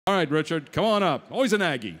All right, Richard, come on up. Always an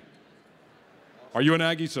Aggie. Are you an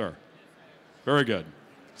Aggie, sir? Very good.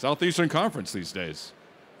 Southeastern Conference these days.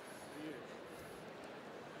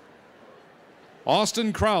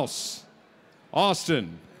 Austin Kraus.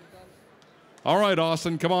 Austin. All right,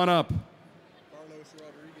 Austin, come on up.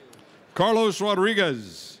 Carlos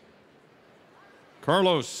Rodriguez.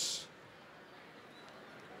 Carlos.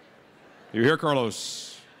 You here,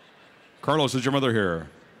 Carlos? Carlos, is your mother here?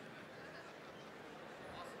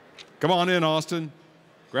 Come on in, Austin.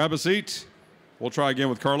 Grab a seat. We'll try again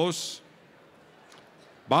with Carlos.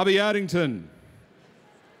 Bobby Addington.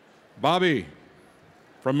 Bobby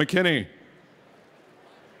from McKinney.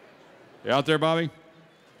 You out there, Bobby?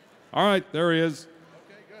 All right, there he is.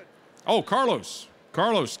 Okay, good. Oh, Carlos.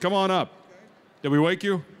 Carlos, come on up. Okay. Did we wake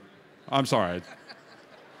you? I'm sorry.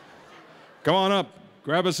 Come on up.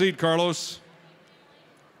 Grab a seat, Carlos.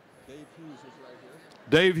 Dave Hughes is right here.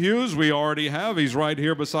 Dave Hughes, we already have. He's right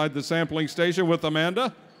here beside the sampling station with Amanda.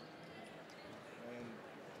 And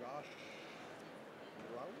Josh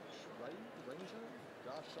Ranger?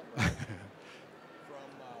 Josh something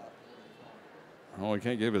from, Oh, I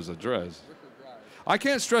can't give his address. Wicker Drive. I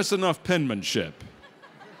can't stress enough penmanship.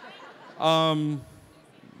 All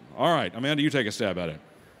right, Amanda, you take a stab at it.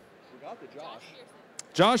 We got the Josh.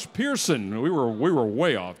 Josh Pearson. We were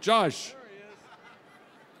way off. Josh. There he is.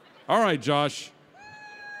 All right, Josh.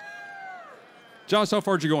 Josh, how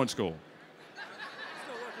far did you go in school?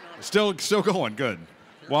 Still working on it. Still going. Good.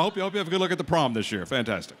 Well, I hope you have a good look at the prom this year.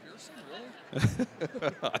 Fantastic. Pearson, really? Okay, here we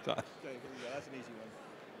go. That's an easy one.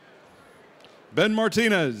 Ben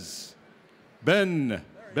Martinez. Ben.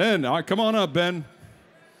 All right, come on up, Ben.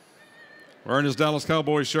 Wearing his Dallas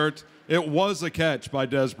Cowboys shirt. It was a catch by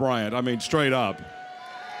Des Bryant. I mean, straight up.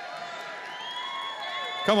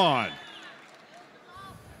 Come on.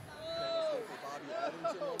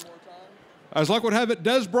 As luck would have it,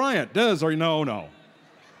 Des Bryant. Des, are you? No.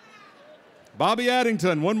 Bobby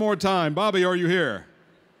Addington, one more time. Bobby, are you here?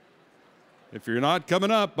 If you're not coming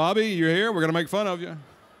up, Bobby, you're here. We're going to make fun of you.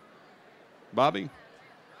 Bobby?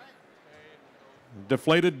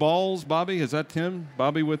 Deflated balls, Bobby? Is that him?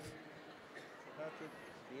 Bobby with...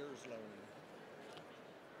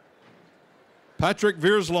 Patrick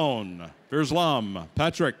Vierslone. Vierslam.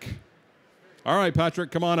 Patrick. All right, Patrick,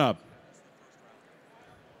 come on up.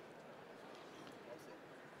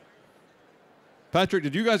 Patrick,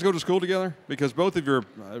 did you guys go to school together? Because both of your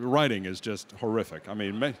writing is just horrific. I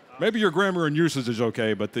mean, maybe your grammar and usage is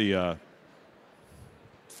okay, but the...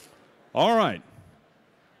 All right.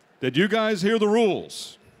 Did you guys hear the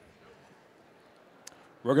rules?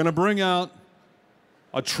 We're going to bring out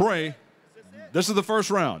a tray. This is the first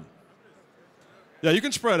round. Yeah, you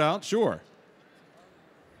can spread out, sure.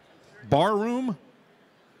 Bar room?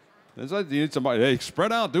 You need somebody. Hey,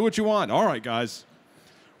 spread out, do what you want. All right, guys.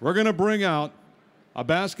 We're going to bring out a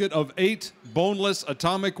basket of 8 boneless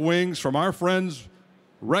atomic wings from our friends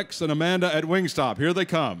Rex and Amanda at Wingstop. Here they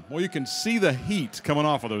come. Well, you can see the heat coming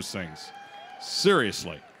off of those things.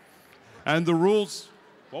 Seriously. And the rules,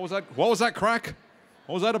 what was that? What was that, Crack?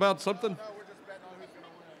 What was that about, something? No, we're just betting on who's going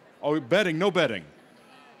to win. Oh, betting, no betting.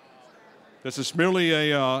 This is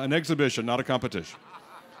merely an exhibition, not a competition.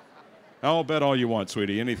 I'll bet all you want,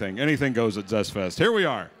 sweetie. Anything goes at ZestFest. Here we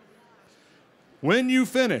are. When you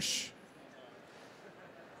finish,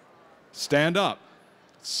 stand up.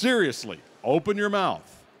 Seriously, open your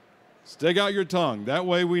mouth. Stick out your tongue. That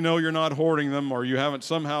way we know you're not hoarding them or you haven't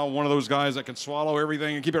somehow one of those guys that can swallow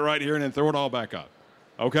everything and keep it right here and then throw it all back up.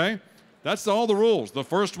 Okay? That's all the rules. The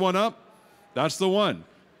first one up, that's the one.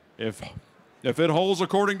 If it holds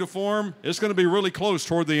according to form, it's going to be really close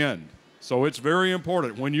toward the end. So it's very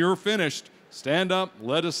important. When you're finished, stand up,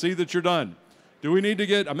 let us see that you're done. Do we need to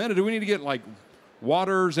get, Amanda, like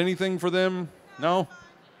waters, anything for them? No?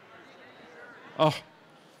 Oh,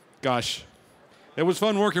 gosh. It was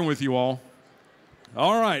fun working with you all.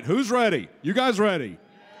 All right, who's ready? You guys ready?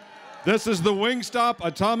 This is the Wingstop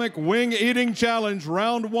Atomic Wing Eating Challenge,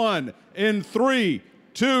 round 1. In 3,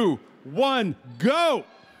 2, 1, go!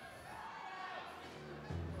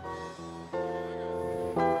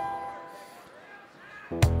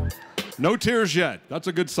 No tears yet. That's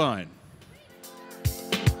a good sign.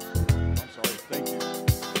 I'm sorry. Thank you.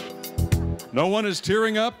 No one is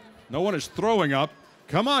tearing up. No one is throwing up.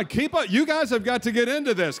 Come on, keep up. You guys have got to get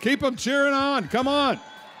into this. Keep them cheering on. Come on.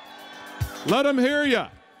 Let them hear you.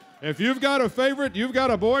 If you've got a favorite, you've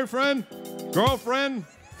got a boyfriend, girlfriend,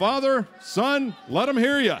 father, son, let them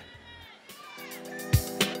hear you.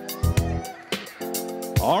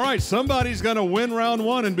 All right, somebody's going to win round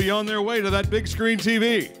 1 and be on their way to that big screen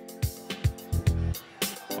TV.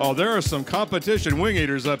 Oh, there are some competition wing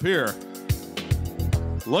eaters up here.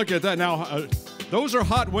 Look at that. Now, those are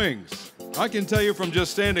hot wings. I can tell you from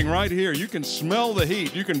just standing right here, you can smell the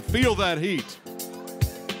heat. You can feel that heat.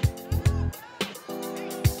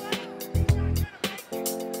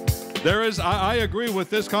 There is, I agree with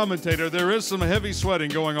this commentator, there is some heavy sweating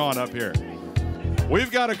going on up here.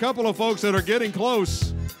 We've got a couple of folks that are getting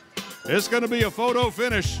close. It's going to be a photo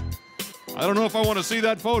finish. I don't know if I want to see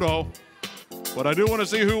that photo, but I do want to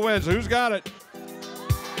see who wins. Who's got it?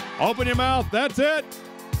 Open your mouth. That's it.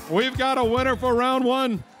 We've got a winner for round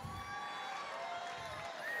one.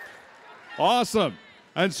 Awesome.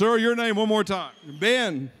 And, sir, your name one more time.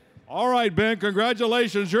 Ben. All right, Ben,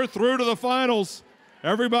 congratulations. You're through to the finals.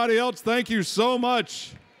 Everybody else, thank you so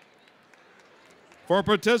much for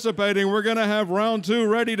participating. We're going to have round two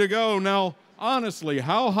ready to go. Now, honestly,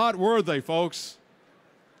 how hot were they, folks?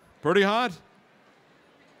 Pretty hot?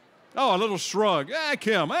 Oh, a little shrug.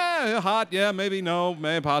 Kim, hot, yeah, maybe, no,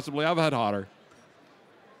 maybe, possibly. I've had hotter.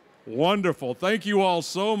 Wonderful. Thank you all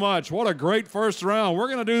so much. What a great first round. We're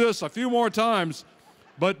going to do this a few more times,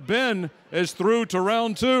 but Ben is through to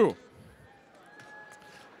round two.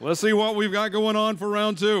 Let's see what we've got going on for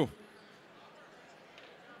round two.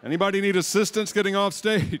 Anybody need assistance getting off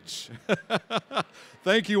stage?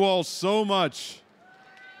 Thank you all so much.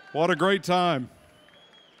 What a great time.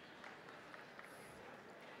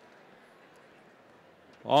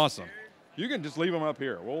 Awesome. You can just leave them up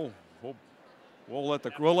here. We'll let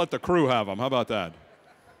the crew have them. How about that?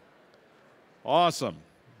 Awesome.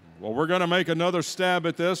 Well, we're going to make another stab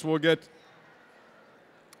at this. We'll get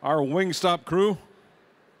our Wingstop crew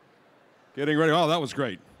getting ready. Oh, that was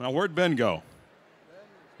great. Now, where'd Ben go?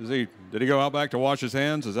 Did he go out back to wash his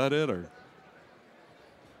hands? Is that it? Or?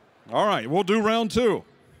 All right, we'll do round two.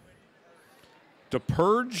 To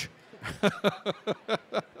purge?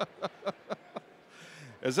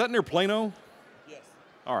 Is that near Plano? Yes.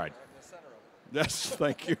 All right. In the center of it. Yes,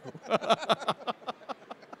 thank you.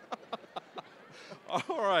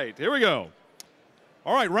 All right, here we go.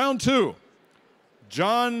 All right, round two.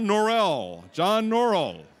 John Norrell. John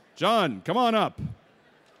Norrell. John, come on up.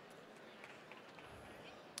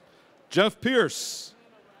 Jeff Pierce.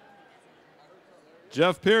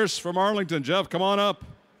 Jeff Pierce from Arlington. Jeff, come on up.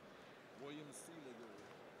 William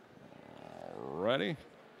Seeliger. All righty.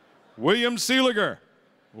 William Seeliger.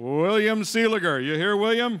 William Seeliger. You here,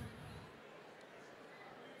 William?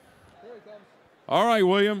 Here he comes. All right,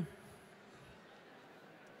 William.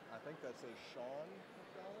 I think that says Sean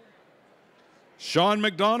McDonald. Sean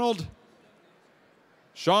McDonald.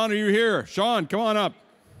 Sean, are you here? Sean, come on up.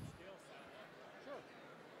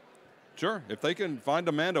 Sure. If they can find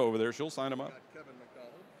Amanda over there, she'll sign him up. Kevin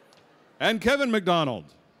McDonald. And Kevin McDonald.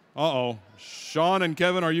 Uh-oh. Sean and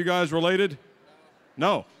Kevin, are you guys related?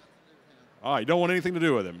 No. All right, don't want anything to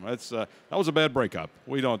do with him. That's, that was a bad breakup.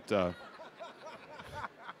 We don't...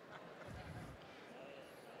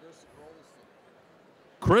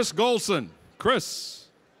 Chris Golson. Chris.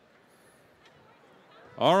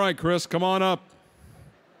 All right, Chris, come on up.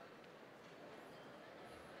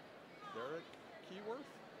 Derek Keyworth.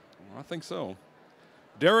 I think so.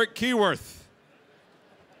 Derek Keyworth.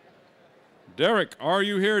 Derek, are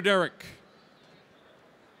you here, Derek?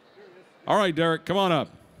 All right, Derek, come on up.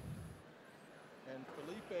 And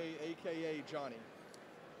Felipe, a.k.a. Johnny.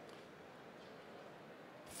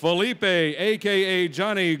 Felipe, a.k.a.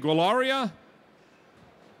 Johnny Gularia.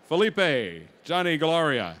 Felipe, Johnny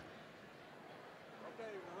Gularia. Okay,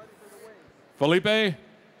 we're ready for the wings. Felipe?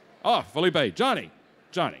 Oh, Felipe. Johnny.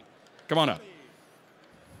 Johnny. Come on up. Okay,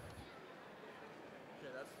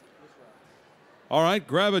 that's this round. All right,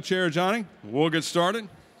 grab a chair, Johnny. We'll get started.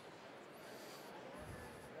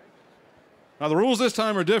 Now, the rules this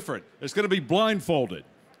time are different. It's going to be blindfolded.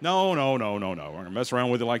 No. We're going to mess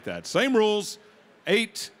around with it like that. Same rules.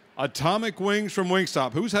 8 atomic wings from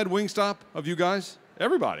Wingstop. Who's had Wingstop of you guys?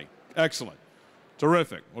 Everybody. Excellent.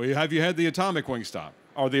 Terrific. Well, have you had the atomic Wingstop?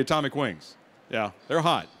 Or the atomic wings? Yeah, they're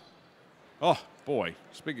hot. Oh, boy.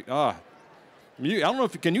 Speaking, I don't know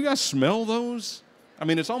if, can you guys smell those? I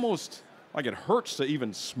mean, it's almost like it hurts to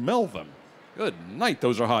even smell them. Good night,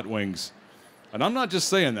 those are hot wings. And I'm not just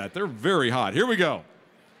saying that. They're very hot. Here we go.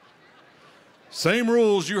 Same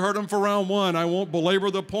rules. You heard them for round one. I won't belabor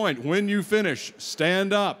the point. When you finish,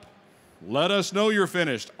 stand up. Let us know you're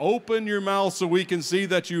finished. Open your mouth so we can see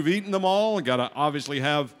that you've eaten them all. Got to obviously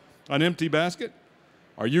have an empty basket.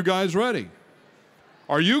 Are you guys ready?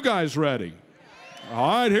 Are you guys ready? All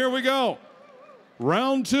right, here we go.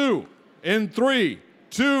 Round two in 3,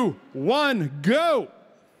 2, 1, go.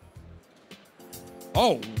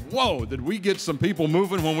 Oh, whoa, did we get some people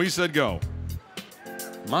moving when we said go?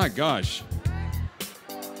 My gosh.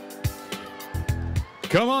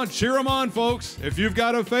 Come on, cheer them on, folks. If you've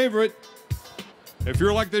got a favorite, if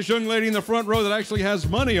you're like this young lady in the front row that actually has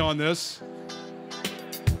money on this,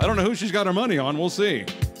 I don't know who she's got her money on. We'll see.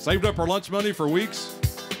 Saved up her lunch money for weeks.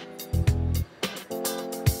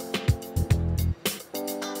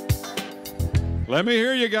 Let me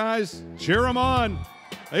hear you guys. Cheer them on.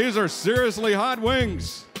 These are seriously hot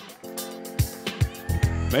wings.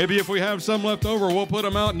 Maybe if we have some left over, we'll put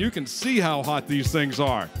them out and you can see how hot these things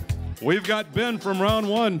are. We've got Ben from round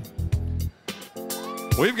one.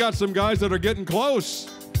 We've got some guys that are getting close.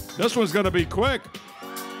 This one's going to be quick.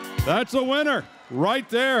 That's a winner right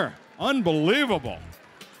there. Unbelievable.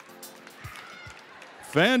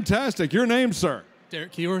 Fantastic. Your name, sir?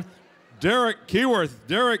 Derek Keyworth. Derek Keyworth.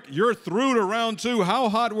 Derek, you're through to round two. How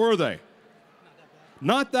hot were they?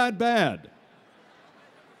 Not that bad.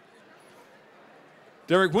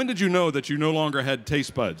 Derek, when did you know that you no longer had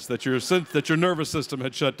taste buds, that your nervous system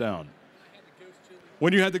had shut down?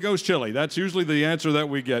 When you had the ghost chili. That's usually the answer that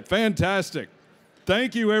we get. Fantastic.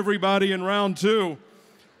 Thank you, everybody, in round two.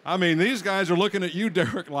 I mean, these guys are looking at you,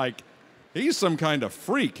 Derek, like he's some kind of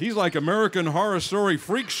freak. He's like American Horror Story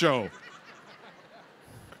Freak Show.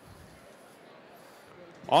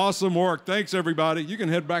 Awesome work. Thanks, everybody. You can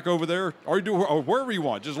head back over there or wherever you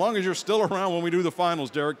want, just as long as you're still around when we do the finals,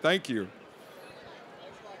 Derek. Thank you.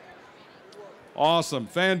 Awesome.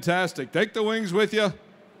 Fantastic. Take the wings with you.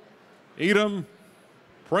 Eat them.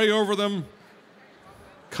 Pray over them.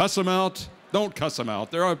 Cuss them out. Don't cuss them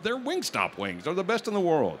out. They're Wingstop wings. They're the best in the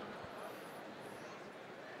world.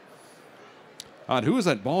 Who is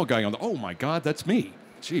that bald guy on the... Oh, my God, that's me.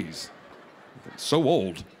 Jeez. So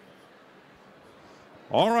old.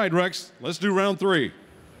 All right, Rex, let's do round three.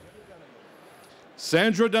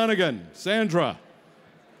 Sandra Dunnigan. Sandra.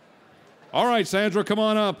 All right, Sandra, come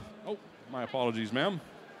on up. Oh, my apologies, ma'am.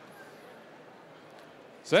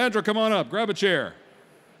 Sandra, come on up. Grab a chair.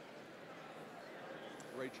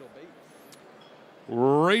 Rachel Bates.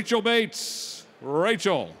 Rachel Bates.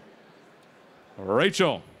 Rachel.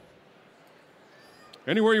 Rachel.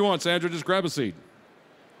 Anywhere you want, Sandra, just grab a seat.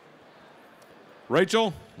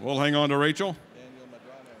 Rachel, we'll hang on to Rachel.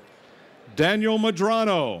 Daniel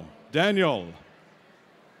Madrano. Daniel.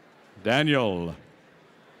 Daniel.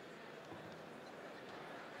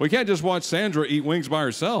 We can't just watch Sandra eat wings by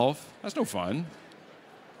herself. That's no fun.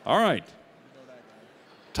 All right.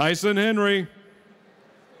 Tyson Henry.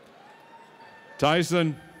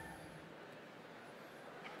 Tyson.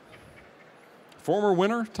 Former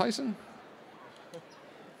winner, Tyson?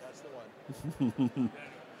 That's the one.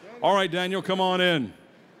 All right, Daniel, come on in.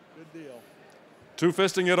 Good deal.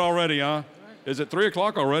 Two-fisting it already, huh? Is it 3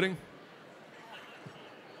 o'clock already?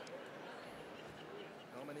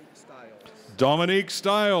 Dominique Styles. Dominique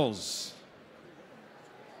Styles.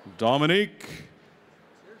 Dominique.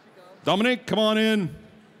 Dominique, come on in.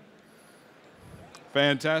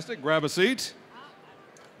 Fantastic. Grab a seat.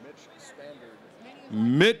 Mitch Standard.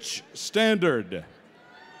 Mitch Standard.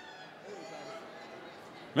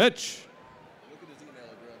 Mitch. Look at his email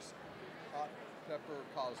address. Hot Pepper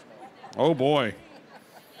Cosmo. Oh, boy.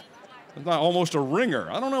 That's not almost a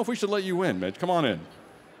ringer. I don't know if we should let you in, Mitch. Come on in.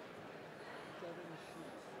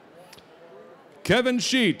 Kevin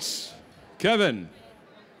Sheets. Kevin.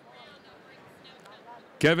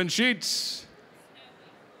 Kevin Sheets.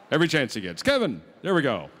 Every chance he gets. Kevin. There we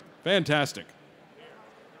go. Fantastic.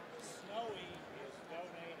 Snowy is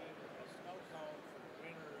donating a snow cone for the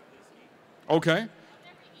winner of this heat. Okay.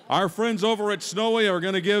 Our friends over at Snowy are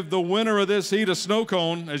going to give the winner of this heat a snow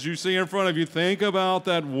cone. As you see in front of you, think about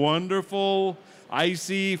that wonderful,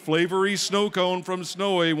 icy, flavory snow cone from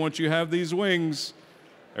Snowy once you have these wings.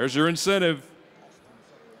 There's your incentive.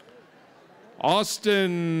 Austin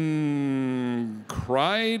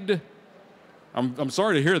cried. I'm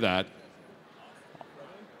sorry to hear that.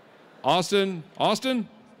 Austin,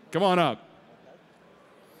 come on up.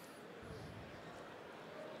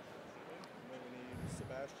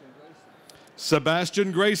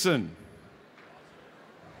 Sebastian Grayson.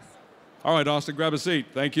 All right, Austin, grab a seat.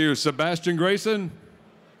 Thank you. Sebastian Grayson.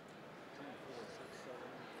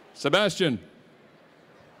 Sebastian,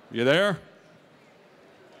 you there?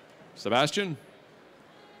 Sebastian?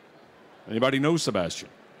 Anybody know Sebastian?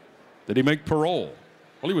 Did he make parole?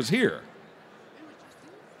 Well, he was here.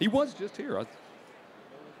 He was just here.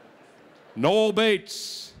 Noel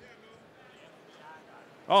Bates.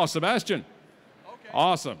 Oh, Sebastian. Okay.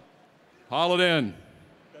 Awesome. Haul it in.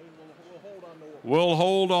 We'll hold on Noel. We'll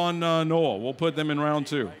hold on Noel. We'll put them in round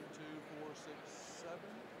two. 2, 4, 6, 7.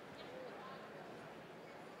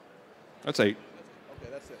 That's 8. Okay,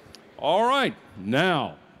 that's it. All right.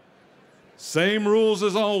 Now, same rules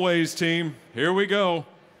as always, team. Here we go.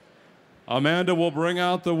 Amanda will bring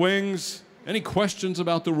out the wings. Any questions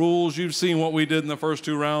about the rules? You've seen what we did in the first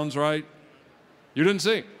 2 rounds, right? You didn't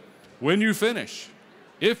see. When you finish,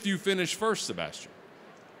 if you finish first, Sebastian,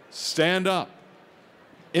 stand up,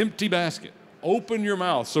 empty basket, open your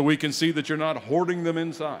mouth so we can see that you're not hoarding them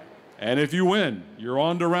inside. And if you win, you're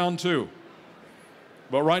on to round 2.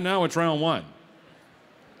 But right now it's round 1.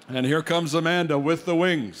 And here comes Amanda with the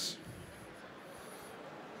wings.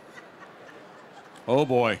 Oh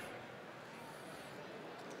boy.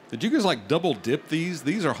 Did you guys like double dip these?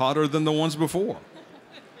 These are hotter than the ones before.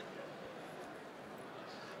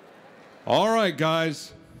 All right,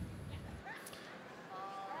 guys.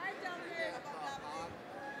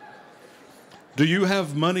 Do you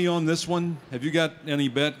have money on this one? Have you got any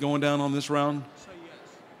bet going down on this round? Say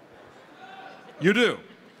yes. You do?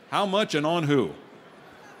 How much and on who?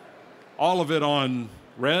 All of it on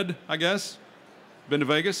red, I guess? Been to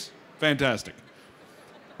Vegas? Fantastic.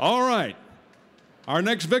 All right. Our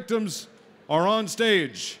next victims are on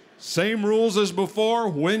stage. Same rules as before.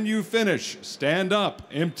 When you finish, stand up,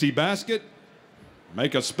 empty basket,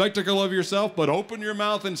 make a spectacle of yourself, but open your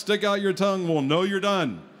mouth and stick out your tongue. We'll know you're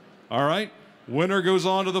done. All right? Winner goes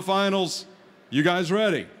on to the finals. You guys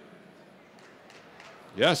ready?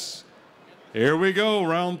 Yes. Here we go.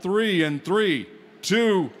 Round 3 in 3,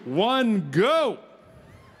 2, 1, go.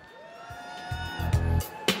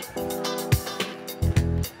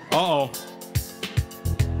 Uh-oh.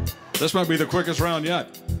 This might be the quickest round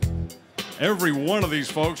yet. Every one of these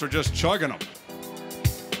folks are just chugging them.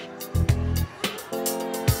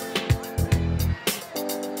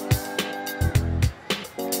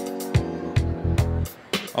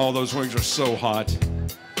 Oh, those wings are so hot.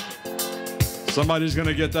 Somebody's going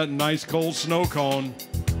to get that nice cold snow cone.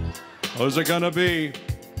 Who's it going to be?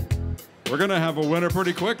 We're going to have a winner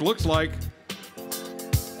pretty quick, looks like.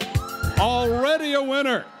 Already a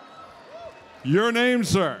winner. Your name,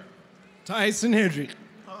 sir? Tyson Henry.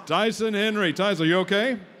 Tyson Henry. Tyson, are you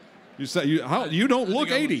okay? You don't look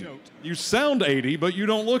 80. You sound 80, but you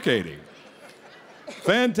don't look 80.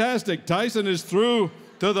 Fantastic. Tyson is through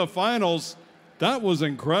to the finals. That was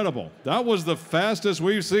incredible. That was the fastest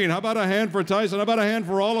we've seen. How about a hand for Tyson? How about a hand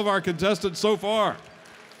for all of our contestants so far?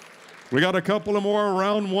 We got a couple of more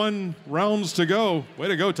round 1 rounds to go. Way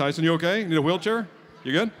to go, Tyson. You okay? Need a wheelchair?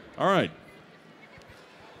 You good? All right.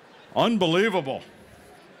 Unbelievable.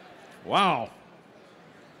 Wow.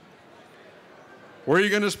 Where are you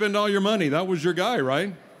going to spend all your money? That was your guy,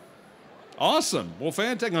 right? Awesome. Well,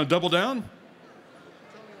 fantastic. Going to double down?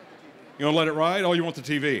 You going to let it ride? Oh, you want the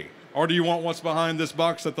TV? Or do you want what's behind this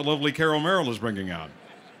box that the lovely Carol Merrill is bringing out?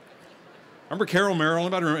 Remember Carol Merrill?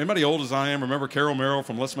 Anybody old as I am remember Carol Merrill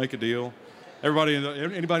from Let's Make a Deal?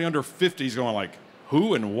 Anybody under 50 is going like,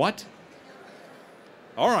 who and what?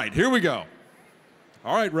 All right, here we go.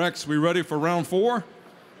 All right, Rex, we ready for round 4?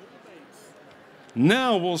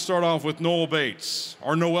 Now we'll start off with Noel Bates,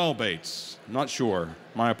 or Noel Bates. Not sure.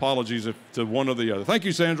 My apologies to one or the other. Thank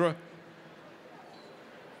you, Sandra.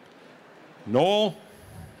 Noel.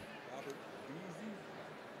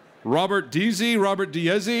 Robert Deasy, Robert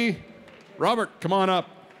Diezi. Robert, come on up.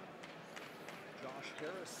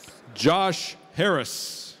 Josh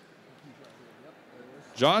Harris.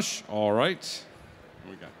 Josh, all right.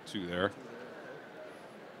 We got 2 there.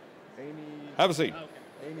 Amy. Have a seat.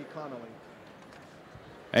 Amy Connolly.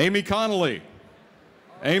 Amy Connolly.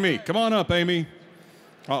 Amy, come on up, Amy.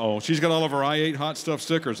 Uh-oh, she's got all of her I Ate Hot Stuff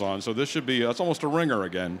stickers on, so this should be, that's almost a ringer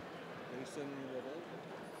again.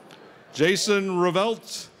 Jason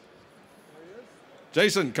Revelt.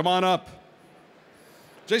 Jason, come on up.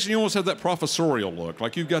 Jason, you almost have that professorial look,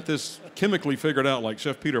 like you've got this chemically figured out like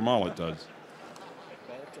Chef Peter Mollett does.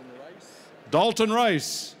 Dalton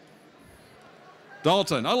Rice.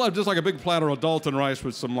 Dalton, I love just like a big platter of Dalton rice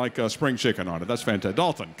with some like spring chicken on it. That's fantastic.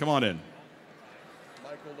 Dalton, come on in.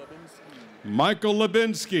 Michael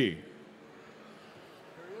Lebinsky.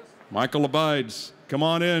 Michael Abides, come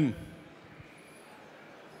on in.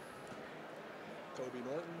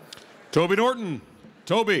 Toby Norton.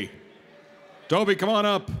 Toby, come on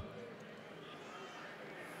up.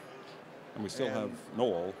 And we still have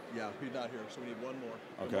Noel. Yeah, he's not here, so we need one more.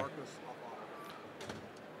 Okay.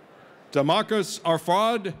 DeMarcus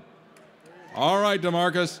Arfad. All right,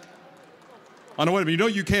 DeMarcus. Oh, no, wait a minute. You know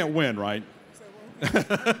you can't win, right?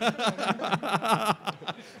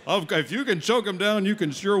 Okay, if you can choke him down, you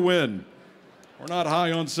can sure win. We're not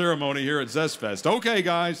high on ceremony here at ZestFest. Okay,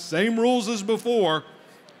 guys, same rules as before.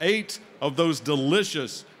 8 of those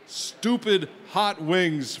delicious, stupid hot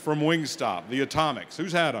wings from Wingstop, the Atomics.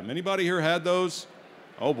 Who's had them? Anybody here had those?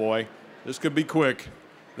 Oh, boy. This could be quick.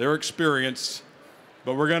 They're experienced.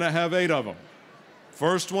 But we're going to have 8 of them.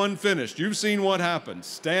 First one finished. You've seen what happens.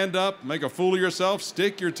 Stand up, make a fool of yourself,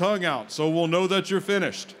 stick your tongue out so we'll know that you're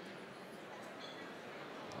finished.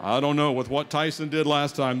 I don't know. With what Tyson did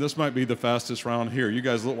last time, this might be the fastest round here. You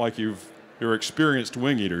guys look like you're experienced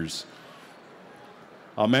wing eaters.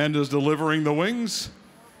 Amanda's delivering the wings.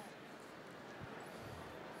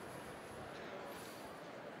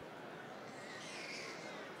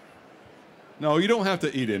 No, you don't have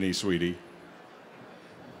to eat any, sweetie.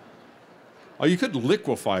 Oh, you could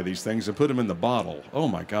liquefy these things and put them in the bottle. Oh,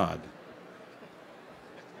 my God.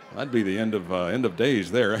 That'd be the end of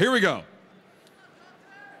days there. Here we go.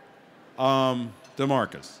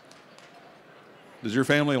 DeMarcus, does your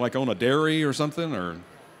family like own a dairy or something, or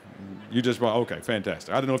you just bought? Okay,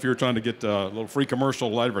 fantastic. I don't know if you were trying to get a little free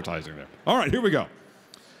commercial advertising there. All right, here we go.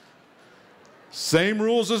 Same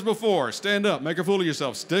rules as before. Stand up, make a fool of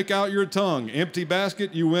yourself, stick out your tongue, empty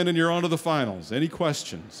basket, you win and you're on to the finals. Any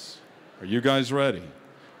questions? Are you guys ready?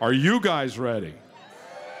 Are you guys ready?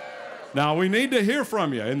 Now, we need to hear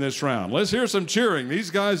from you in this round. Let's hear some cheering.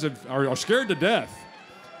 These guys are scared to death.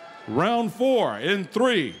 Round 4 in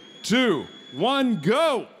 3, 2, 1,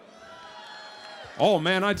 go. Oh,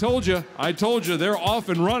 man, I told you, they're off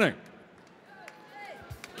and running.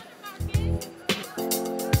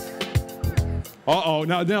 Uh-oh,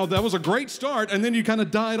 now that was a great start, and then you kind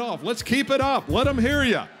of died off. Let's keep it up. Let them hear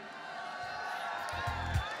you.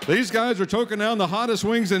 These guys are choking down the hottest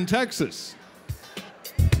wings in Texas.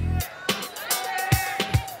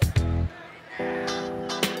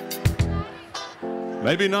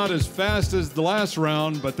 Maybe not as fast as the last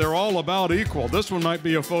round, but they're all about equal. This one might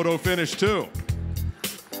be a photo finish, too.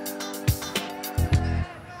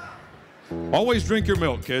 Always drink your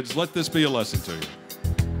milk, kids. Let this be a lesson to you.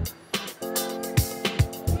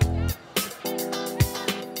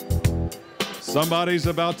 Somebody's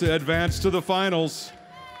about to advance to the finals.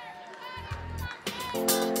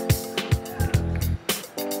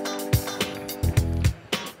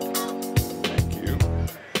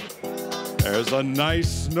 There's a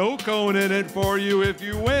nice snow cone in it for you if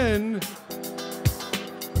you win.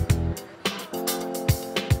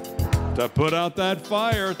 To put out that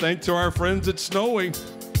fire, thanks to our friends at Snowy.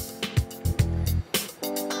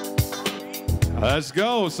 Let's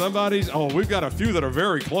go. We've got a few that are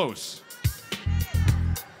very close.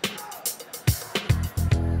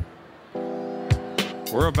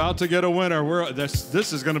 We're about to get a winner.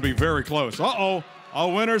 This is going to be very close. Uh-oh. A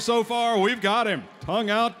winner so far. We've got him. Tongue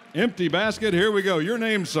out, empty basket. Here we go. Your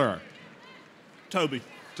name, sir? Toby.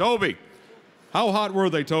 Toby. How hot were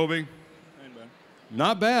they, Toby? Ain't bad.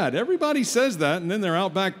 Not bad. Everybody says that, and then they're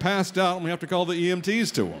out back passed out, and we have to call the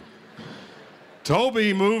EMTs to them.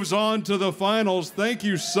 Toby moves on to the finals. Thank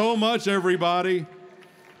you so much, everybody.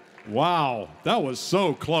 Wow, that was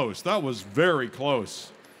so close. That was very close.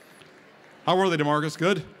 How were they, DeMarcus?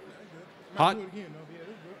 Good? Hot?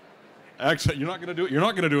 Excellent. You're not going to do it? You're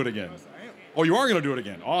not going to do it again? Oh, you are going to do it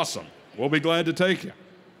again. Awesome. We'll be glad to take you.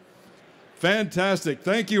 Fantastic.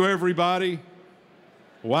 Thank you, everybody.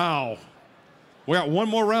 Wow. We got one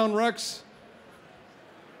more round, Rex?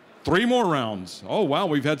 3 more rounds. Oh, wow.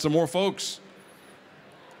 We've had some more folks.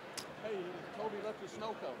 Hey, Toby left the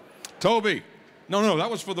snow cone. Toby. No,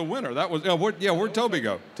 that was for the winner. That was, where'd Toby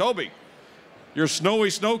go? Toby, your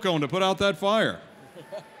snowy snow cone to put out that fire.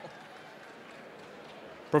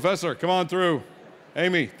 Professor, come on through.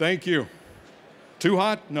 Amy, thank you. Too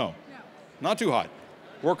hot? No. Not too hot.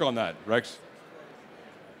 Work on that, Rex.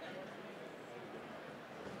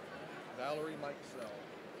 Valerie Mikesell.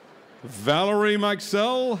 Valerie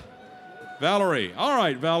Mikesell. Valerie. All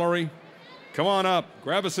right, Valerie. Come on up.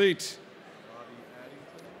 Grab a seat.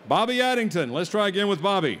 Bobby Addington. Let's try again with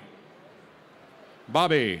Bobby.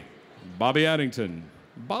 Bobby Addington.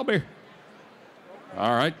 Bobby.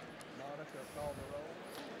 All right.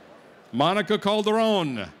 Monica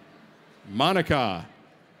Calderon. Monica.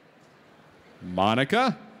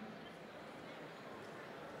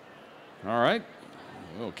 All right.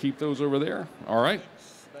 We'll keep those over there. All right.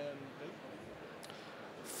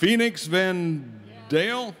 Phoenix Van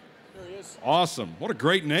Dale. There he is. Awesome. What a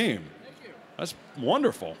great name. Thank you. That's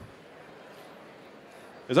wonderful.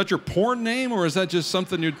 Is that your porn name, or is that just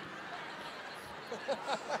something you're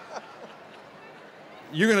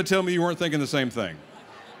going to tell me you weren't thinking the same thing?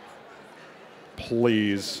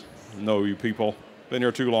 Please. No, you people. Been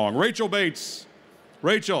here too long. Rachel Bates.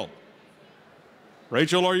 Rachel,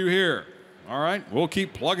 are you here? All right. We'll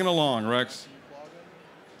keep plugging along, Rex.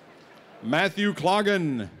 Matthew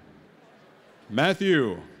Clogan.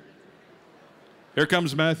 Matthew. Here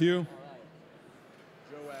comes Matthew.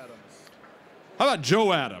 Joe Adams. How about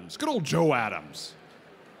Joe Adams? Good old Joe Adams.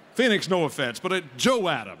 Phoenix, no offense, but Joe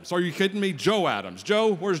Adams. Are you kidding me? Joe Adams.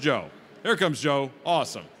 Joe, where's Joe? Here comes Joe.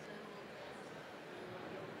 Awesome.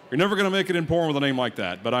 You're never going to make it in porn with a name like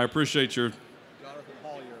that, but I appreciate your... Jonathan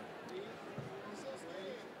Hollier.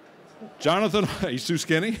 Jonathan, he's too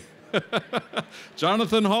skinny?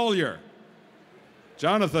 Jonathan Hollier.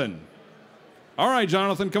 Jonathan. All right,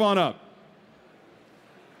 Jonathan, come on up.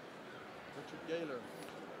 Richard Gaylor.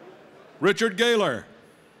 Richard Gaylor.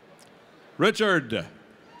 Richard.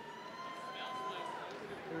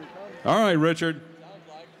 All right, Richard.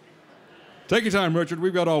 Take your time, Richard.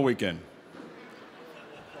 We've got all weekend.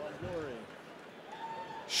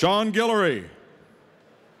 Sean Guillory.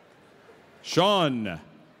 Sean.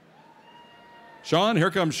 Sean, here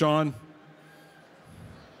comes Sean.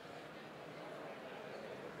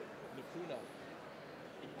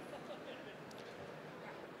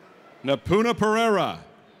 Napuna Pereira.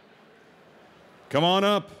 Come on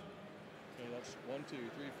up. Okay, that's 1, 2, 3,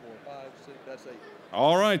 4, 5, 6, that's 8.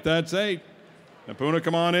 All right, that's 8. Napuna,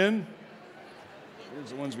 come on in. Here's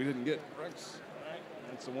the ones we didn't get, Rex.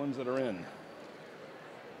 That's the ones that are in.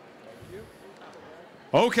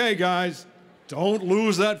 Okay, guys, don't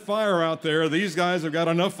lose that fire out there. These guys have got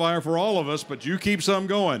enough fire for all of us, but you keep some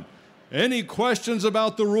going. Any questions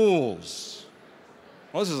about the rules?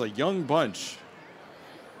 Well, this is a young bunch.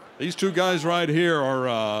 These two guys right here are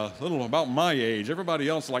a little about my age. Everybody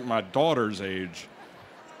else like my daughter's age.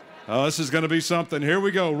 This is going to be something. Here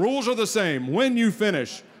we go. Rules are the same. When you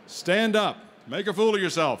finish, stand up. Make a fool of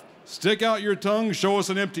yourself. Stick out your tongue. Show us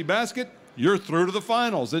an empty basket. You're through to the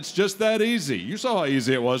finals. It's just that easy. You saw how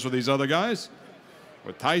easy it was with these other guys,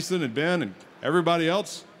 with Tyson and Ben and everybody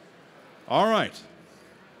else. All right.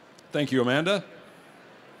 Thank you, Amanda.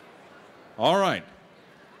 All right.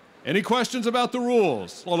 Any questions about the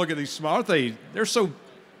rules? Well, look at these smart. They're so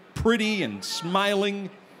pretty and smiling.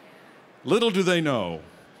 Little do they know.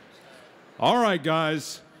 All right,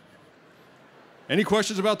 guys. Any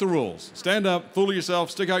questions about the rules? Stand up, fool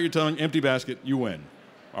yourself, stick out your tongue, empty basket, you win.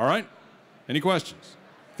 All right? Any questions?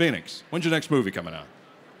 Phoenix, when's your next movie coming out?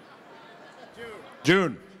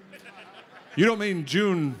 June. You don't mean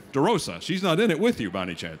June DeRosa. She's not in it with you by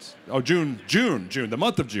any chance. Oh, June, the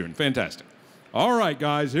month of June. Fantastic. All right,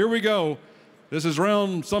 guys, here we go. This is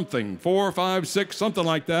round something, 4, 5, 6, something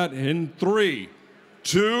like that. In 3,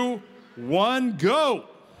 2, 1, go.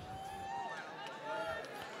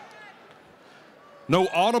 No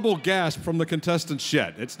audible gasp from the contestants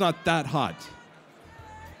yet. It's not that hot.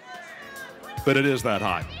 But it is that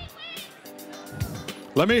hot.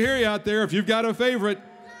 Let me hear you out there if you've got a favorite.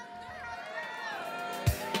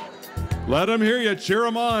 Let them hear you. Cheer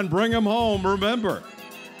them on. Bring them home. Remember,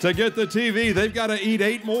 to get the TV, they've got to eat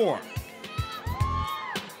 8 more.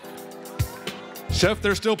 Chef,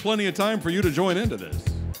 there's still plenty of time for you to join into this.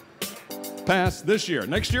 Pass this year.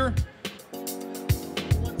 Next year?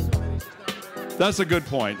 That's a good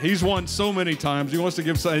point. He's won so many times. He wants to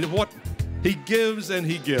give what he gives and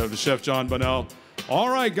he gives, Chef John Bunnell. All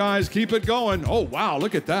right, guys, keep it going. Oh, wow,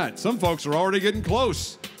 look at that. Some folks are already getting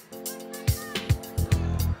close.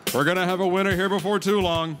 We're going to have a winner here before too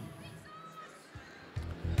long.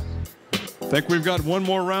 I think we've got one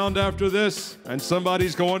more round after this, and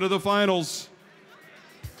somebody's going to the finals.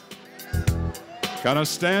 Gotta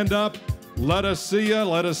stand up. Let us see you.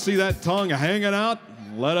 Let us see that tongue hanging out.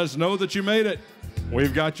 Let us know that you made it.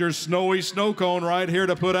 We've got your snowy snow cone right here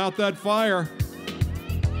to put out that fire.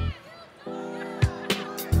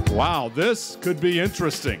 Wow, this could be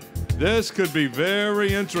interesting. This could be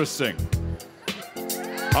very interesting.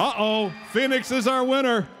 Uh-oh, Phoenix is our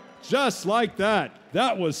winner. Just like that.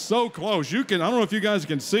 That was so close. I don't know if you guys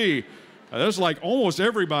can see, there's like almost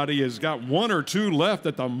everybody has got 1 or 2 left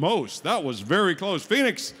at the most. That was very close.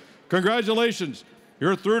 Phoenix, congratulations.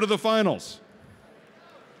 You're through to the finals.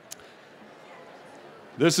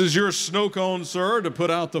 This is your snow cone, sir, to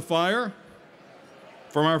put out the fire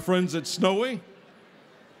from our friends at Snowy.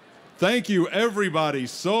 Thank you, everybody,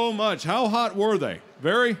 so much. How hot were they?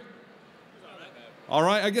 Very? All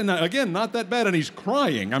right, again, not that bad, and he's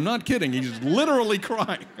crying. I'm not kidding. He's literally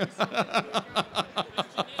crying.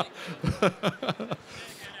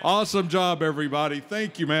 Awesome job, everybody.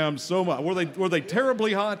 Thank you, ma'am, so much. Were they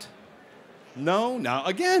terribly hot? No? Now,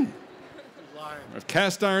 again,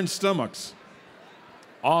 cast iron stomachs.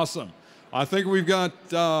 Awesome. I think we've got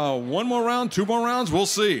 1 more round, 2 more rounds. We'll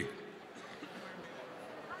see.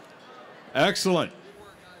 Excellent.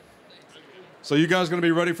 So you guys going to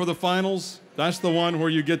be ready for the finals? That's the one where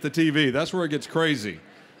you get the TV. That's where it gets crazy.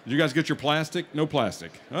 Did you guys get your plastic? No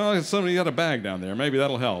plastic. Oh, somebody got a bag down there. Maybe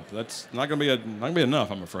that'll help. That's not going to be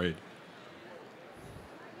enough, I'm afraid.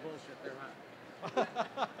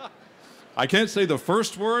 I can't say the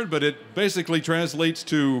first word, but it basically translates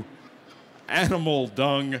to animal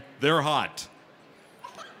dung. They're hot.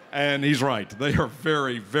 And he's right. They are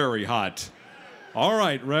very, very hot. All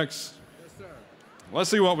right, Rex. Yes, sir. Let's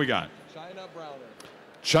see what we got. China Browner.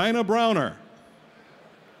 China Browner.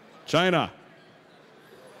 China.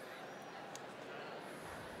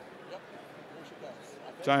 Yep. Here she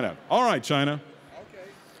comes. China. All right, China. Okay.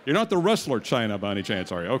 You're not the wrestler China by any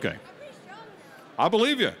chance, are you? Okay. I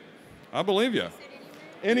believe you. I believe you.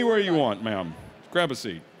 Anywhere you want, ma'am. Grab a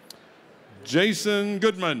seat. Jason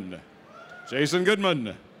Goodman. Jason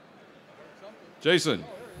Goodman. Jason.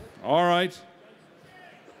 All right.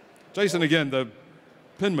 Jason, again, the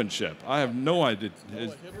penmanship. I have no idea.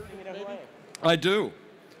 I do.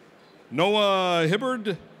 Noah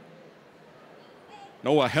Hibbard?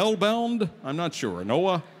 Noah Hellbound? I'm not sure.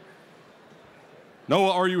 Noah?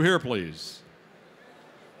 Noah, are you here, please?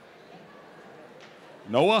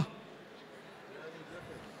 Noah?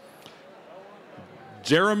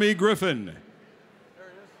 Jeremy Griffin.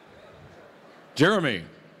 Jeremy.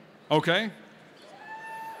 Okay.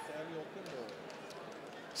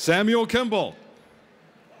 Samuel Kimball.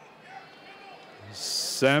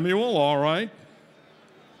 Samuel, all right.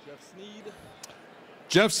 Jeff Sneed.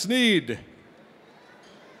 Jeff Sneed.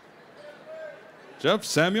 Jeff,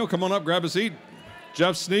 Samuel, come on up, grab a seat.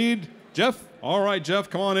 Jeff Sneed. Jeff, all right, Jeff,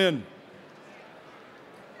 come on in.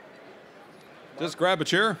 Just grab a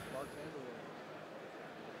chair.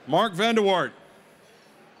 Mark Vanderwart.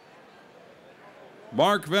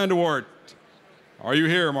 Mark Vanderwart. Are you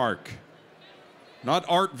here, Mark? Not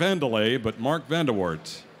Art Vandelay, but Mark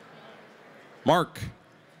Vanderwart. Mark.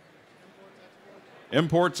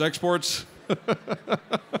 Imports, exports.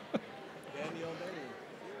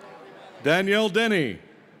 Danielle Denny.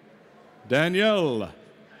 Danielle.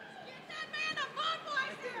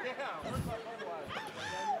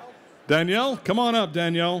 Danielle, come on up,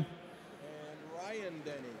 Danielle. And Ryan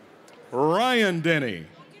Denny. Ryan Denny.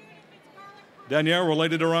 Danielle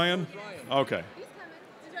related to Ryan? Ryan. Okay.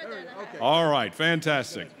 Okay. All right,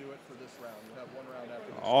 fantastic. Do it for this round. We'll have one round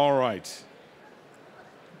after this. All right.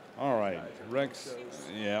 All right, Rex.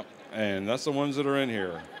 Yeah, and that's the ones that are in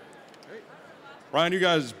here. Ryan, you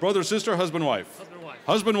guys, brother, sister, husband, wife? Husband, wife.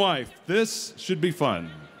 Husband, wife. This should be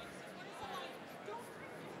fun.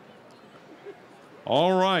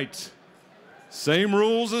 All right. Same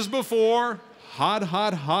rules as before. Hot,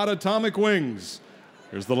 hot, hot atomic wings.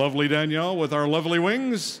 Here's the lovely Danielle with our lovely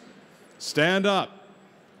wings. Stand up.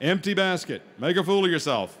 Empty basket. Make a fool of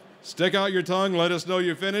yourself. Stick out your tongue. Let us know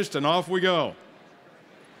you finished, and off we go.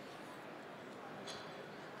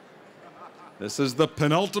 This is the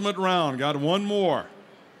penultimate round. Got one more.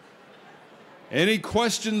 Any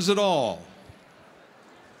questions at all?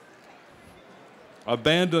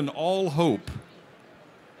 Abandon all hope.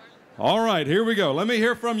 All right, here we go. Let me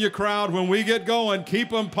hear from you, crowd. When we get going, keep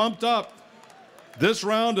them pumped up. This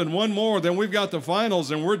round and one more, then we've got the finals,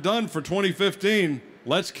 and we're done for 2015.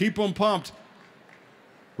 Let's keep them pumped.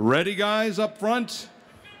 Ready, guys, up front?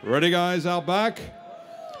 Ready, guys, out back?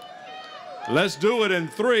 Let's do it in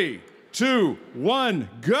 3, 2, 1,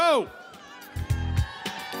 go!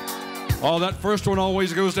 Oh, that first one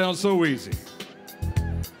always goes down so easy.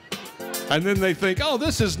 And then they think, oh,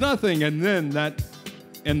 this is nothing. And then that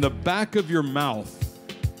in the back of your mouth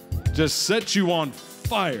just sets you on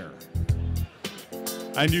fire.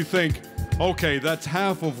 And you think, okay, that's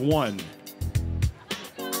half of one.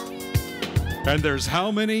 And there's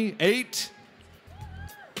how many? 8?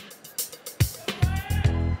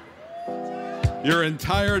 Your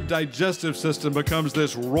entire digestive system becomes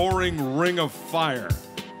this roaring ring of fire.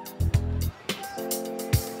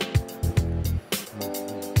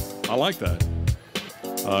 I like that.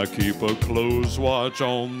 I keep a close watch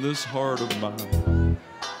on this heart of mine.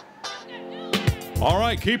 All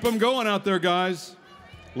right, keep them going out there, guys.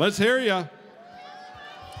 Let's hear ya.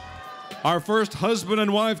 Our first husband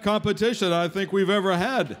and wife competition I think we've ever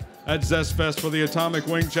had at ZestFest for the Atomic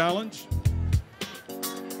Wing Challenge.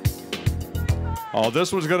 Oh,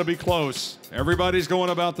 this one's going to be close. Everybody's going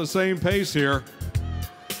about the same pace here.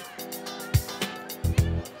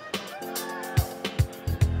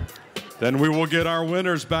 Then we will get our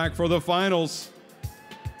winners back for the finals.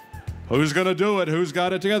 Who's going to do it? Who's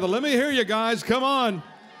got it together? Let me hear you guys. Come on.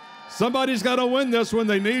 Somebody's got to win this one.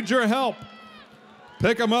 They need your help.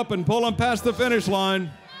 Pick them up and pull them past the finish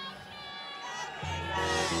line.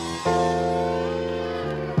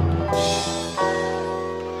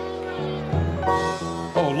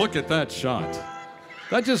 Oh, look at that shot.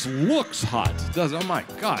 That just looks hot, doesn't it? Oh, my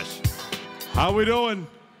gosh. How we doing?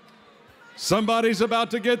 Somebody's about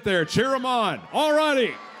to get there. Cheer them on. All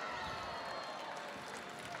righty.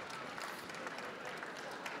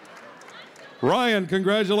 Ryan,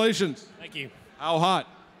 congratulations. Thank you. How hot?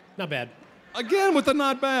 Not bad. Again with the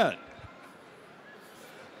not bad.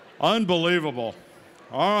 Unbelievable.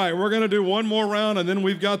 All right, we're going to do one more round, and then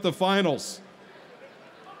we've got the finals.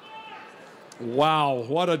 Wow,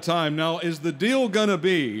 what a time. Now, is the deal going to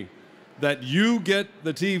be that you get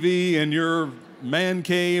the TV in your man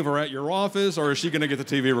cave or at your office, or is she going to get the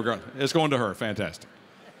TV regardless? It's going to her. Fantastic.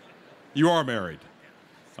 You are married.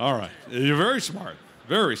 All right. You're very smart.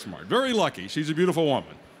 Very smart. Very lucky. She's a beautiful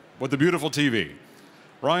woman with a beautiful TV.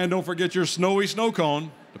 Ryan, don't forget your snowy snow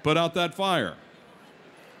cone to put out that fire.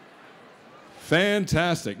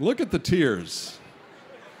 Fantastic. Look at the tears.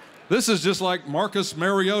 This is just like Marcus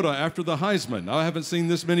Mariota after the Heisman. I haven't seen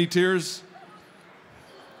this many tears.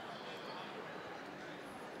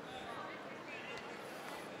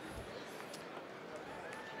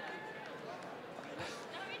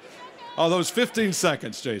 Oh, those 15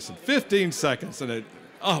 seconds, Jason. 15 seconds, and it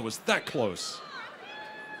was that close.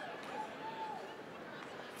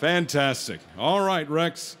 Fantastic. All right,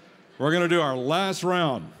 Rex. We're going to do our last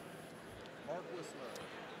round.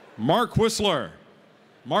 Mark Whistler.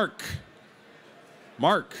 Mark.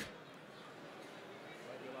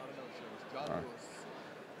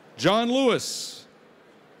 John Lewis.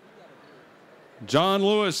 John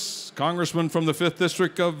Lewis, congressman from the 5th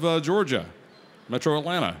District of Georgia, Metro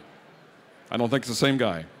Atlanta. I don't think it's the same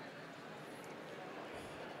guy.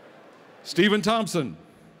 Stephen Thompson.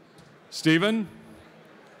 Stephen?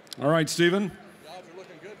 All right, Stephen. The odds are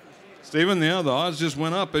looking good for Stephen, yeah, the odds just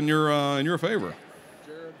went up in your favor.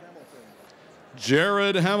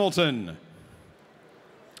 Jared Hamilton.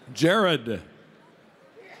 Jared.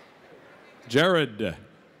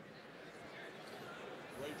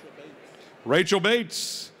 Rachel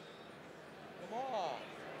Bates. Come on.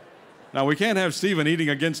 Now, we can't have Stephen eating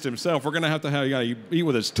against himself. We're going to have you got to eat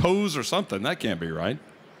with his toes or something. That can't be right.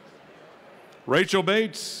 Rachel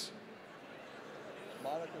Bates.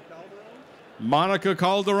 Monica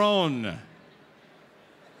Calderon.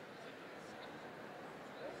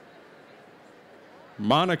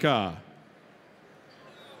 Monica.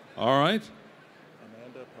 All right.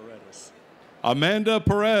 Amanda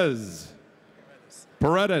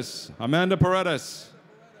Perez. Amanda Paredes.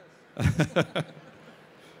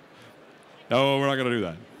 No, we're not going to do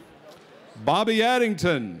that. Bobby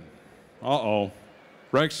Addington. Uh-oh.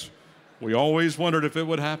 Rex, we always wondered if it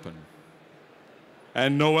would happen.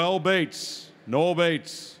 And Noel Bates. Noel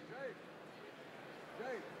Bates. Jake,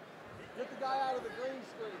 get the guy out of the green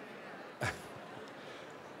screen.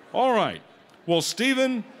 All right. Well,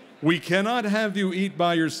 Stephen, we cannot have you eat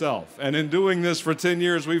by yourself. And in doing this for 10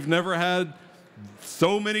 years, we've never had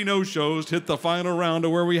so many no-shows hit the final round to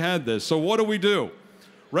where we had this. So what do we do?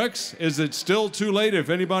 Rex, is it still too late if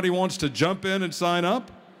anybody wants to jump in and sign up?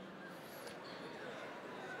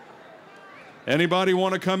 Anybody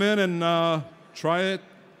want to come in and try it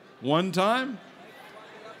one time?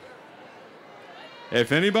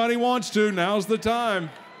 If anybody wants to, now's the time.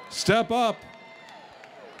 Step up.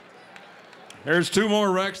 Here's 2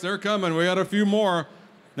 more, Rex. They're coming. We got a few more.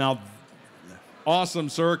 Now, awesome,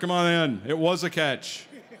 sir. Come on in. It was a catch.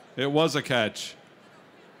 It was a catch.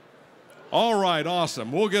 All right,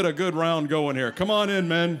 awesome. We'll get a good round going here. Come on in,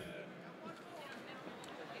 men.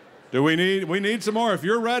 We need some more. If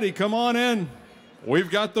you're ready, come on in.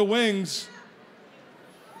 We've got the wings.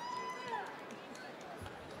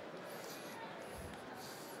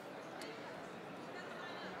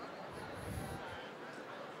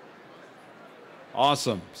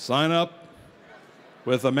 Awesome. Sign up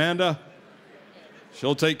with Amanda.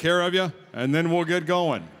 She'll take care of you, and then we'll get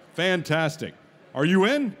going. Fantastic. Are you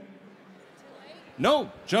in?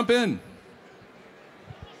 No, jump in.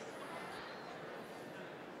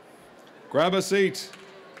 Grab a seat.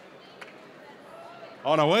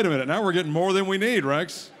 Oh, no, wait a minute. Now we're getting more than we need,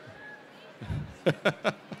 Rex. It's all right.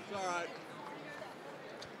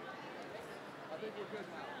 I think we're good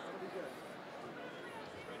now. That'll be good.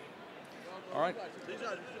 All right.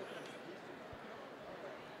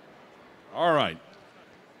 All right.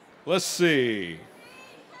 Let's see.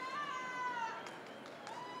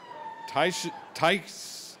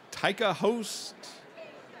 Taika host?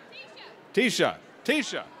 Tisha.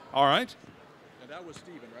 All right. And that was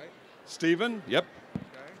Steven, right? Steven, yep. Okay.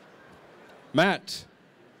 Matt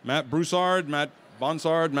Broussard, Matt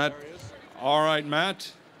Bonsard, Matt. There he is. All right,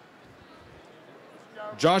 Matt.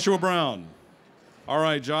 Joshua Brown. All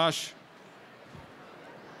right, Josh.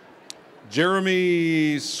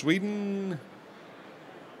 Jeremy Sweden.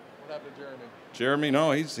 What happened to Jeremy? Jeremy,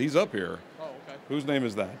 no, he's up here. Oh, okay. Whose name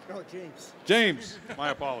is that? Oh, James. James. My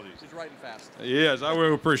apologies. He's writing fast. Yes, I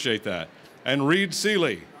will appreciate that. And Reed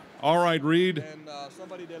Seeley. All right, Reed. And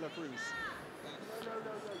somebody De La Cruz.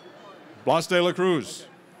 Blas de la Cruz.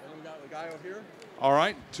 And we got the guy over here. All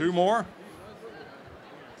right, 2 more.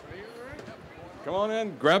 Come on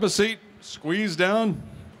in, grab a seat, squeeze down.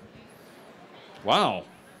 Wow.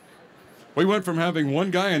 We went from having 1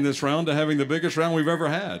 guy in this round to having the biggest round we've ever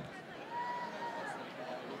had.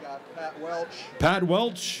 We got Pat Welch. Pat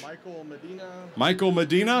Welch. Michael Medina. Michael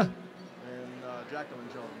Medina. And Jacqueline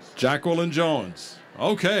Jones. Jacqueline Jones.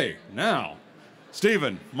 Okay, now,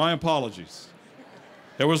 Stephen, my apologies.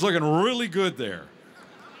 It was looking really good there.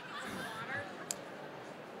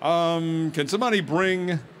 Can somebody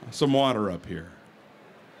bring some water up here?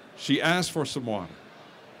 She asked for some water.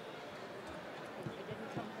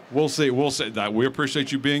 We'll see that. We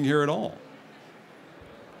appreciate you being here at all.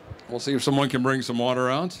 We'll see if someone can bring some water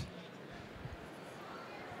out.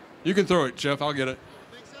 You can throw it, Jeff. I'll get it.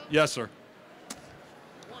 Yes, sir.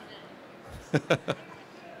 Yeah, I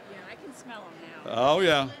can smell them now. Oh,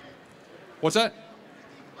 yeah. What's that?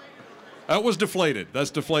 That was deflated. That's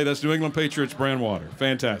deflated. That's New England Patriots brand water.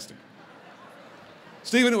 Fantastic.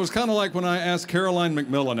 Stephen, it was kind of like when I asked Caroline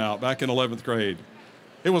McMillan out back in 11th grade.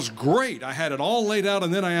 It was great. I had it all laid out,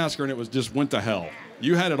 and then I asked her, and it was just went to hell.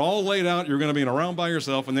 You had it all laid out. You were going to be in a round by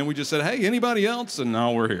yourself, and then we just said, hey, anybody else? And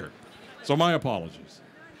now we're here. So my apologies.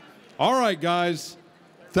 All right, guys.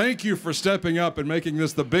 Thank you for stepping up and making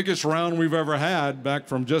this the biggest round we've ever had, back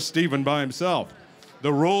from just Stephen by himself.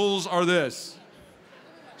 The rules are this.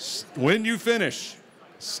 When you finish,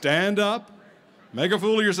 stand up, make a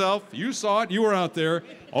fool of yourself. You saw it. You were out there.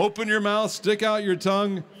 Open your mouth, stick out your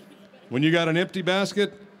tongue. When you got an empty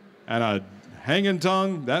basket and a hanging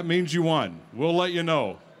tongue, that means you won. We'll let you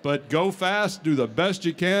know. But go fast. Do the best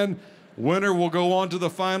you can. Winner will go on to the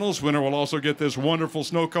finals. Winner will also get this wonderful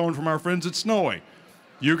snow cone from our friends at Snowy.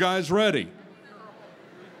 You guys ready?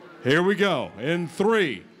 Here we go. In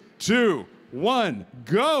 3, 2, 1,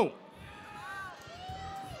 go.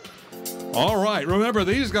 All right, remember,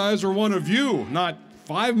 these guys are one of you, not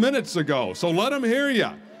 5 minutes ago, so let them hear you.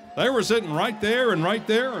 They were sitting right there and right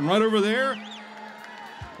there and right over there.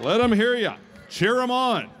 Let them hear you. Cheer them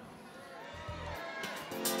on.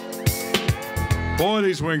 Boy,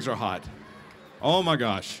 these wings are hot. Oh, my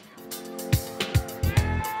gosh.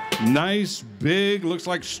 Nice, big, looks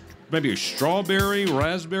like maybe a strawberry,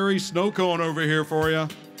 raspberry snow cone over here for you.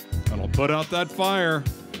 That'll put out that fire.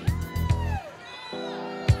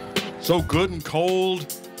 So good and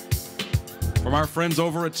cold. From our friends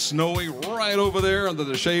over at Snowy, right over there under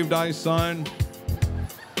the shaved ice sign.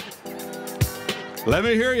 Let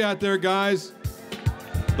me hear you out there, guys.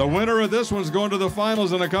 The winner of this one's going to the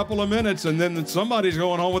finals in a couple of minutes, and then somebody's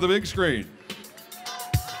going home with a big screen.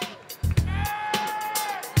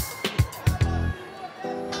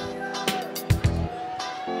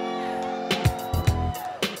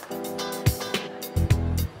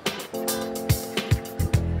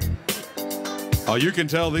 Oh, you can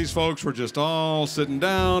tell these folks were just all sitting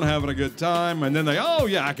down, having a good time, and then oh,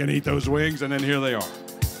 yeah, I can eat those wings, and then here they are.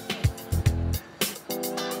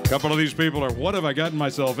 A couple of these people are, what have I gotten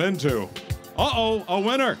myself into? Uh-oh, a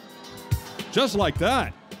winner. Just like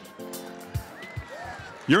that.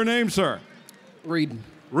 Your name, sir? Reed.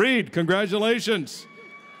 Reed, congratulations.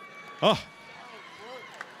 Oh,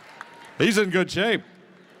 he's in good shape.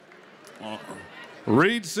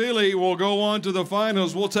 Reed Seeley will go on to the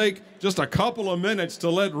finals. We'll take just a couple of minutes to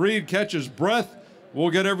let Reed catch his breath.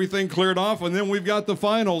 We'll get everything cleared off, and then we've got the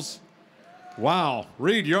finals. Wow.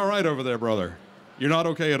 Reed, you're all right over there, brother. You're not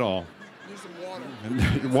okay at all. Need some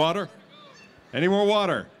water. Water? Any more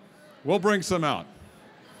water? We'll bring some out.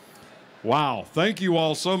 Wow. Thank you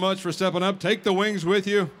all so much for stepping up. Take the wings with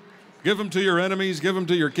you. Give them to your enemies. Give them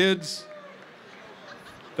to your kids.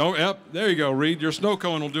 Yep, there you go, Reed. Your snow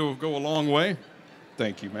cone will go a long way.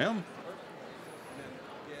 Thank you, ma'am. And then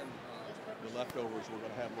again, the leftovers, we're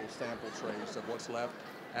going to have little sample trays of what's left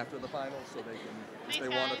after the finals, so they can, if they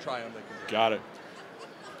want to try them, they can. Got it.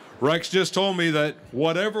 Rex just told me that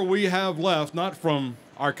whatever we have left, not from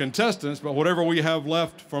our contestants, but whatever we have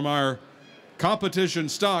left from our competition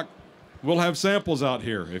stock, we'll have samples out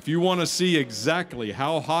here. If you want to see exactly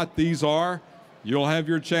how hot these are, you'll have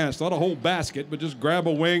your chance. Not a whole basket, but just grab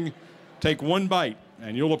a wing, take one bite,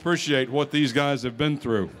 and you'll appreciate what these guys have been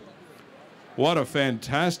through. What a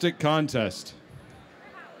fantastic contest.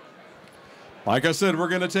 Like I said, we're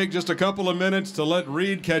going to take just a couple of minutes to let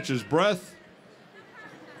Reed catch his breath.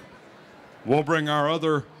 We'll bring our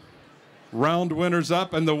other round winners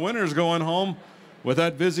up, and the winner's going home with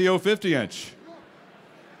that Vizio 50-inch.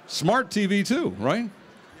 Smart TV too, right?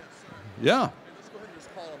 Yes. Yeah. Let's go ahead and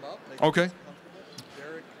just call them up. Okay.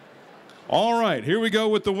 Derek. All right, here we go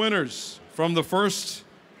with the winners from the first,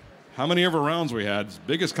 how many ever rounds we had?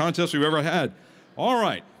 Biggest contest we've ever had. All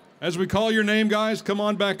right. As we call your name, guys, come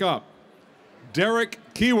on back up. Derek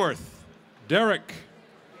Keyworth. Derek.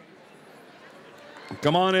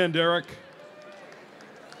 Come on in, Derek.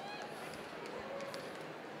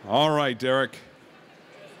 All right, Derek.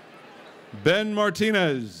 Ben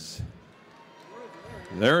Martinez.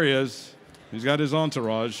 There he is. He's got his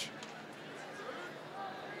entourage.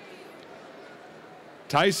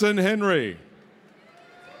 Tyson Henry.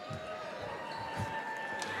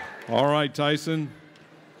 All right, Tyson.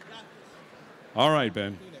 All right,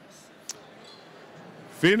 Ben.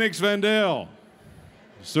 Phoenix Vandale.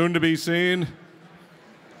 Soon to be seen.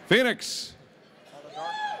 Phoenix.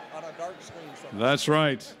 On a dark screen somewhere. That's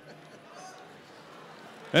right.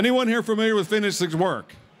 Anyone here familiar with Phoenix's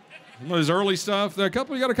work? Some of his early stuff? We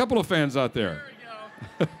got a couple of fans out there.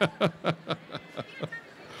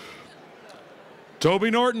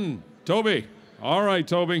 Toby Norton. Toby. All right,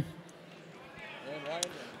 Toby.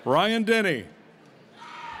 Ryan Denny.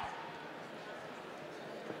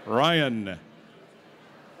 Ryan.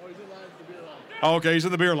 Oh, okay, he's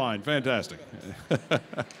in the beer line. Fantastic.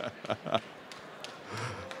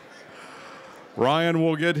 Ryan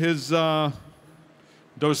will get his Dos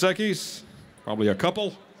Equis, probably a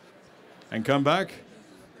couple, and come back.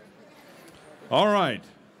 All right,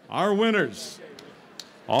 our winners.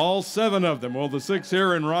 All 7 of them. Well, the 6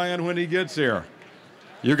 here and Ryan when he gets here.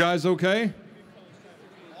 You guys okay?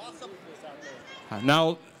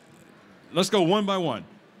 Now, let's go one by one.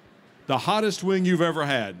 The hottest wing you've ever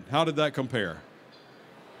had, how did that compare?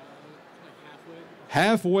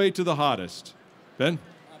 Halfway to the hottest. Ben?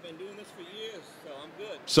 I've been doing this for years, so I'm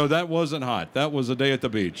good. So that wasn't hot. That was a day at the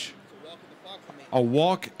beach. A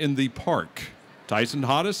walk in the park. Tyson,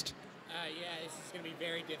 hottest? Yeah, this is going to be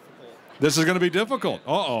very difficult. This is going to be difficult.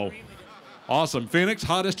 Uh-oh. Awesome. Phoenix,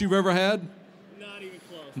 hottest you've ever had? Not even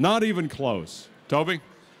close. Not even close. Toby?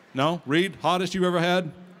 No? Reed, hottest you ever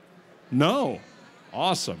had? No.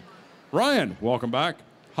 Awesome. Ryan, welcome back.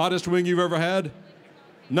 Hottest wing you've ever had?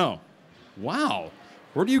 No. Wow.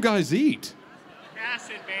 Where do you guys eat?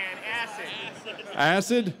 Acid, man, acid.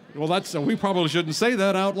 Acid? Well, we probably shouldn't say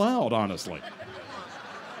that out loud, honestly.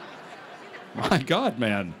 My God,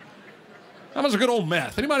 man. How about some good old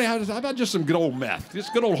meth? Anybody how about just some good old meth?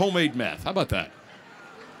 Just good old homemade meth. How about that?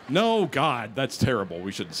 No, God, that's terrible.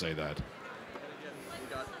 We shouldn't say that.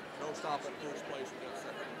 We got no stop at first place. We got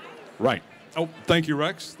second. Right. Oh, thank you,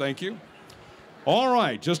 Rex. Thank you. All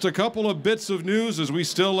right, just a couple of bits of news as we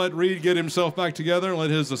still let Reed get himself back together and let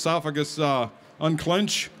his esophagus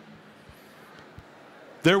unclench.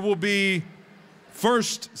 There will be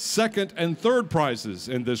first, second, and third prizes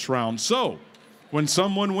in this round. So when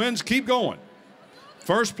someone wins, keep going.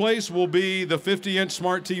 First place will be the 50-inch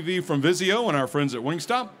smart TV from Vizio and our friends at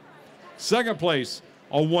Wingstop. Second place,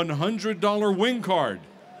 a $100 wing card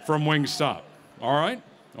from Wingstop. All right?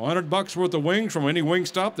 $100 worth of wings from any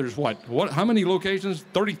Wingstop. There's what? How many locations?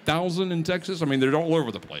 30,000 in Texas? I mean, they're all over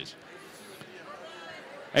the place.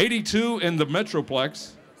 82 in the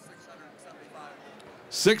Metroplex.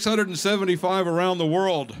 675 around the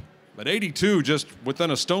world. But 82 just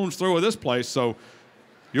within a stone's throw of this place. So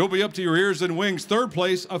you'll be up to your ears in wings. Third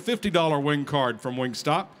place, a $50 wing card from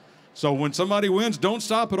Wingstop. So when somebody wins, don't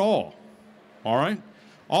stop at all. All right?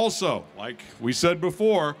 Also, like we said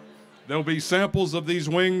before, there'll be samples of these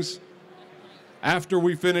wings after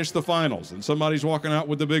we finish the finals, and somebody's walking out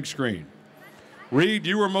with the big screen. Reed,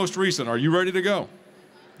 you were most recent. Are you ready to go?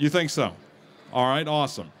 You think so? All right,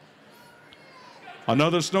 awesome.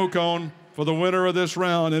 Another snow cone for the winner of this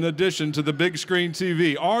round in addition to the big screen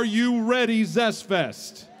TV. Are you ready,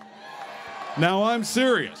 ZestFest? Now, I'm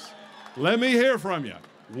serious. Let me hear from you.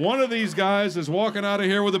 One of these guys is walking out of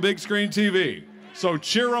here with a big screen TV. So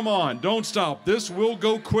cheer them on. Don't stop. This will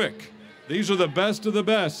go quick. These are the best of the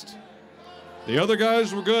best. The other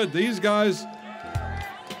guys were good. These guys,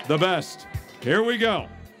 the best. Here we go.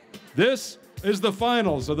 This is the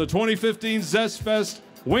finals of the 2015 ZestFest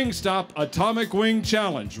Wingstop Atomic Wing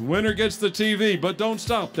Challenge. Winner gets the TV, but don't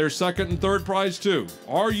stop. There's second and third prize too.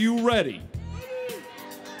 Are you ready?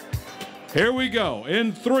 Here we go.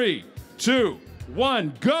 In 3, 2,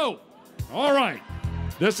 1, go. All right.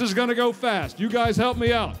 This is going to go fast. You guys help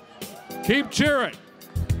me out. Keep cheering.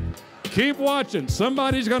 Keep watching.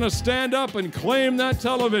 Somebody's going to stand up and claim that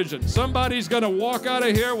television. Somebody's going to walk out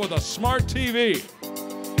of here with a smart TV.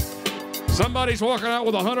 Somebody's walking out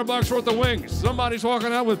with $100 worth of wings. Somebody's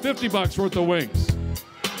walking out with $50 worth of wings.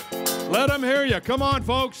 Let them hear you. Come on,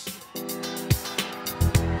 folks.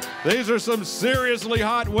 These are some seriously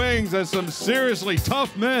hot wings and some seriously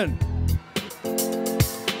tough men.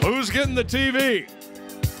 Who's getting the TV?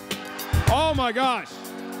 Oh my gosh.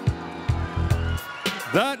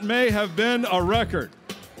 That may have been a record.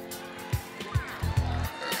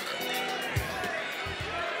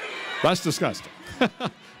 That's disgusting.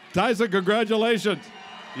 Tyson, congratulations.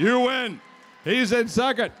 You win. He's in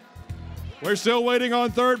second. We're still waiting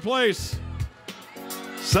on third place.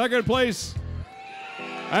 Second place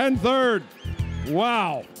and third.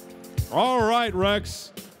 Wow. All right,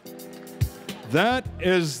 Rex. That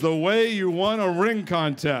is the way you won a ring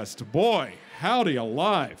contest. Boy, howdy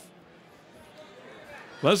alive.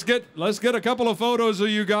 Let's get a couple of photos of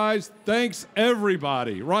you guys. Thanks,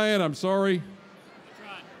 everybody. Ryan, I'm sorry.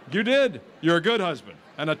 You did. You're a good husband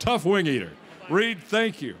and a tough wing eater. Reed,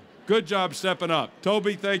 thank you. Good job stepping up.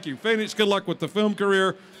 Toby, thank you. Phoenix, good luck with the film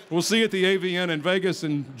career. We'll see you at the AVN in Vegas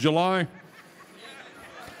in July.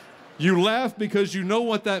 You laugh because you know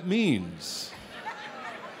what that means.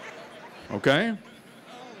 Okay?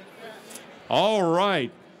 All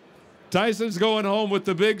right. Tyson's going home with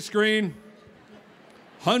the big screen.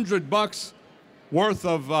 $100 worth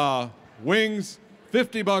of wings.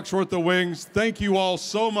 $50 worth of wings. Thank you all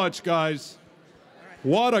so much, guys.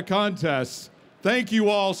 What a contest. Thank you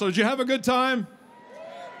all. So did you have a good time?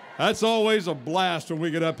 That's always a blast when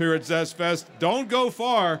we get up here at ZestFest. Don't go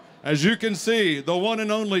far. As you can see, the one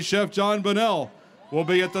and only Chef John Bunnell will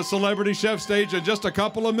be at the Celebrity Chef stage in just a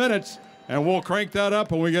couple of minutes, and we'll crank that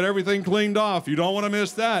up when we get everything cleaned off. You don't want to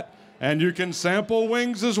miss that. And you can sample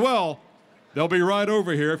wings as well. They'll be right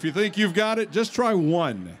over here. If you think you've got it, just try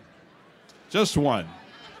one. Just one.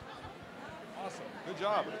 Awesome. Good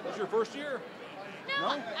job. This your first year? No,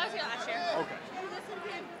 I was here last year. Okay.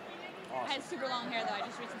 I had super long hair, though. I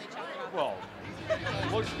just recently chopped it off. Well,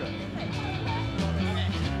 looks good.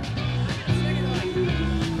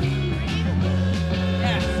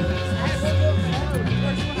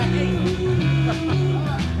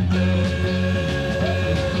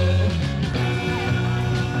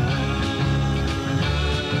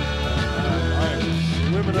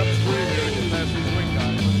 Swimming upstream here to get past these wing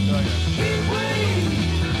guys, let me tell you.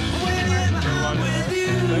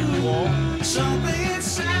 Thank you all.